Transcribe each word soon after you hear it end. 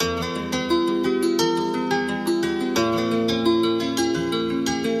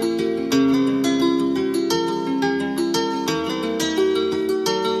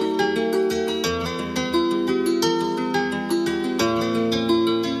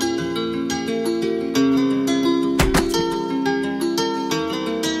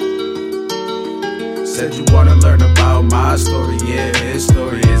Said you wanna learn about my story, yeah, his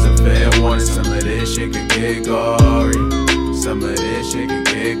story is a fair warning. Some of this shit could get gory. Some of this shit could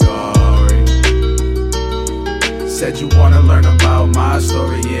get gory. Said you wanna learn about my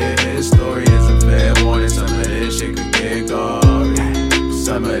story, yeah, his story is a fair warning. Some of this shit could get gory.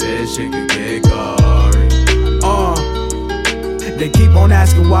 Some of this shit could get gory. They keep on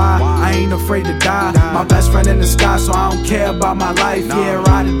asking why, I ain't afraid to die. My best friend in the sky, so I don't care about my life. Yeah,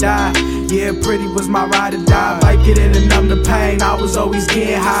 ride or die. Yeah, pretty was my ride or die. Vicodin and numb the pain, I was always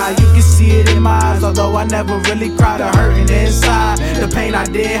getting high. You can see it in my eyes, although I never really cried. The hurting inside, the pain I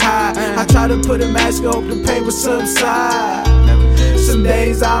did hide. I try to put a mask, hope the pain would subside. Some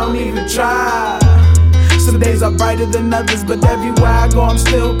days I don't even try. Some days are brighter than others, but everywhere I go I'm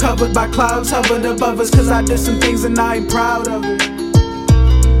still covered by clouds hovered above us. Cause I did some things and I ain't proud of it,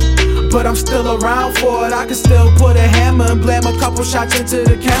 but I'm still around for it. I can still put a hammer and blam a couple shots into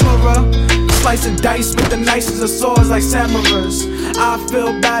the camera. Slice and dice with the nicest of swords like samurais. I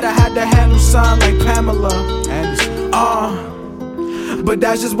feel bad, I had to handle son like Pamela. But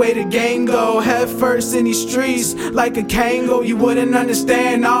that's just way the game go. Head first in these streets like a Kango. You wouldn't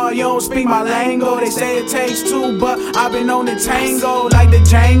understand, no, you don't speak my lingo. They say it takes two, but I've been on the tango like the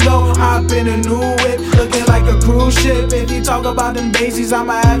Django. Hop in a new whip, looking like a cruise ship. If you talk about them daisies,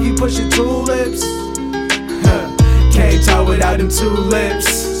 I'ma have you pushing tulips. Can't talk without them tulips.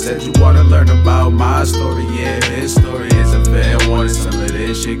 Said you wanna learn about my story, yeah, his story is a fair warning. Some of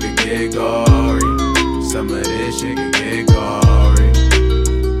this shit could get gory. Some of this shit could get gory.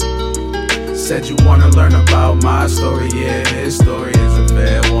 Said you wanna learn about my story, yeah, his story is a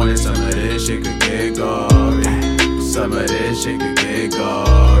fair warning. Some of this shit could get gory. Some of this shit could get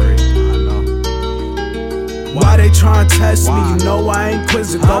gory. Why they tryna test me? You know I ain't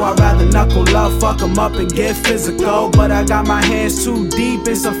quizzical. I'd rather knuckle up, fuck 'em up and get physical. But I got my hands too deep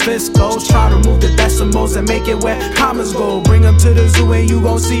in some fiscals. Try to move the decimals and make it where commas go. Bring 'em to the zoo and you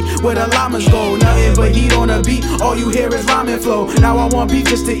gon' see where the llamas go. Nothing but heat on a beat, all you hear is rhyming flow. Now I want beef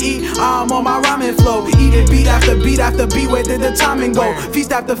just to eat, I'm on my rhyming flow. Eat it beat after beat after beat, where did the timing go?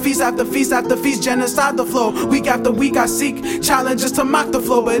 Feast after feast after feast after feast, genocide the flow. Week after week I seek challenges to mock the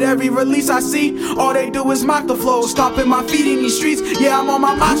flow. But every release I see, all they do is mock the flow. Stomping my feet in these streets, yeah, I'm on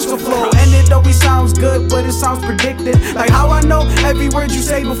my monster flow. And it always sounds good, but it sounds predicted. Like how I know every word you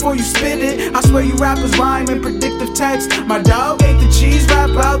say before you spit it. I swear you rappers rhyme in predictive text. My dog ate the cheese, rap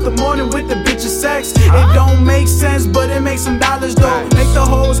out the morning with the bitch of sex. It don't make sense, but it makes some dollars though. Make the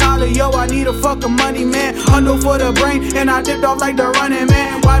hoes holler, yo, I need a fucking money, man. Hundo for the brain, and I dipped off like the running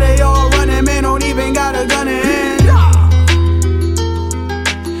man. Why they all running, man, don't even got a gun in hand.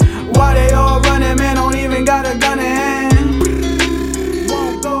 Why they all running, man, don't even got a gun in hand.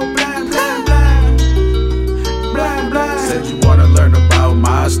 Won't go blam, blam, blam. Blam, blam. Said you wanna learn about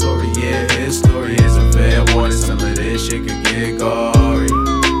my story, yeah, his story is a fair warning. Some of this shit could get gory.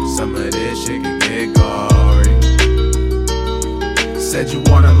 Some of this shit could get gory. Said you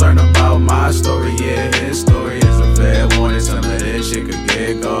wanna learn about my story, yeah, his story is a fair warning. Some of this shit could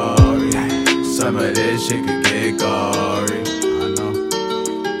get gory. Some of this shit could get gory.